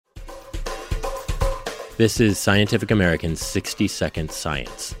This is Scientific American's 60-Second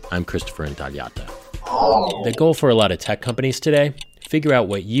Science. I'm Christopher Intagliata. The goal for a lot of tech companies today, figure out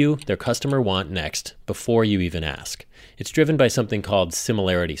what you, their customer, want next before you even ask. It's driven by something called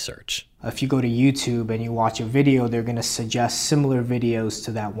similarity search. If you go to YouTube and you watch a video, they're going to suggest similar videos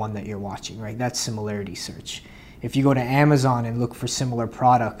to that one that you're watching, right? That's similarity search. If you go to Amazon and look for similar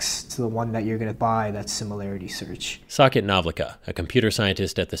products to the one that you're going to buy, that's similarity search. Saket Navlika, a computer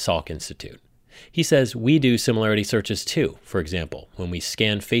scientist at the Salk Institute. He says we do similarity searches too, for example, when we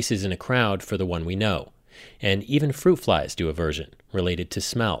scan faces in a crowd for the one we know. And even fruit flies do a version related to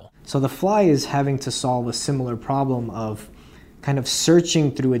smell. So the fly is having to solve a similar problem of kind of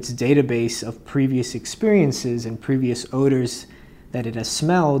searching through its database of previous experiences and previous odors that it has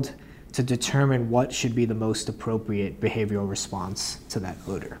smelled to determine what should be the most appropriate behavioral response to that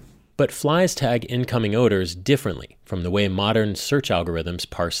odor. But flies tag incoming odors differently from the way modern search algorithms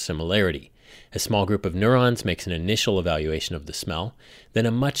parse similarity. A small group of neurons makes an initial evaluation of the smell, then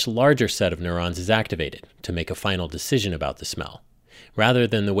a much larger set of neurons is activated to make a final decision about the smell, rather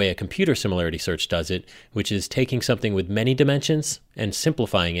than the way a computer similarity search does it, which is taking something with many dimensions and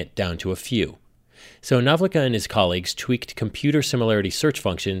simplifying it down to a few. So Navlika and his colleagues tweaked computer similarity search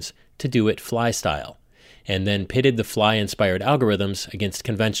functions to do it fly style, and then pitted the fly-inspired algorithms against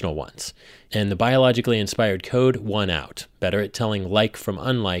conventional ones. And the biologically inspired code won out, better at telling like from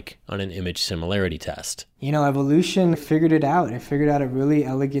unlike on an image similarity test. You know, evolution figured it out. It figured out a really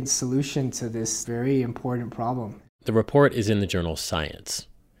elegant solution to this very important problem. The report is in the journal Science.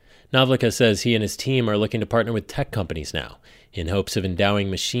 Navlika says he and his team are looking to partner with tech companies now, in hopes of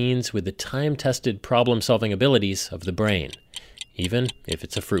endowing machines with the time-tested problem-solving abilities of the brain, even if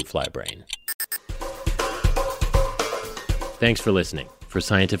it's a fruit fly brain. Thanks for listening. For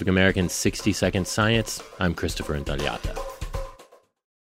Scientific American's 60-Second Science, I'm Christopher Intagliata.